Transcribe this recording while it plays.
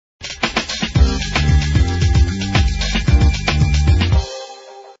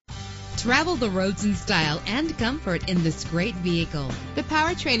Travel the roads in style and comfort in this great vehicle. The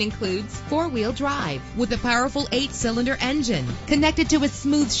powertrain includes four-wheel drive with a powerful 8-cylinder engine connected to a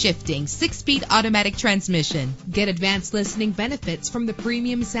smooth shifting 6-speed automatic transmission. Get advanced listening benefits from the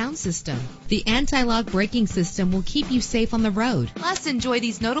premium sound system. The anti-lock braking system will keep you safe on the road. Plus, enjoy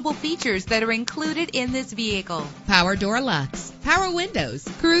these notable features that are included in this vehicle: power door locks, power windows,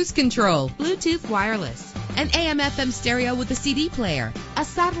 cruise control, Bluetooth wireless, an AM/FM stereo with a CD player, a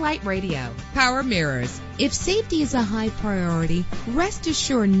satellite radio, power mirrors. If safety is a high priority, rest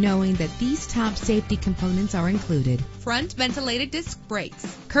assured knowing that these top safety components are included: front ventilated disc brakes,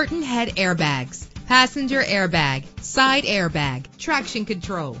 curtain head airbags, passenger airbag, side airbag, traction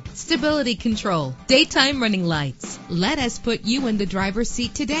control, stability control, daytime running lights. Let us put you in the driver's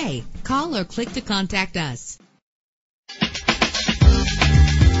seat today. Call or click to contact us.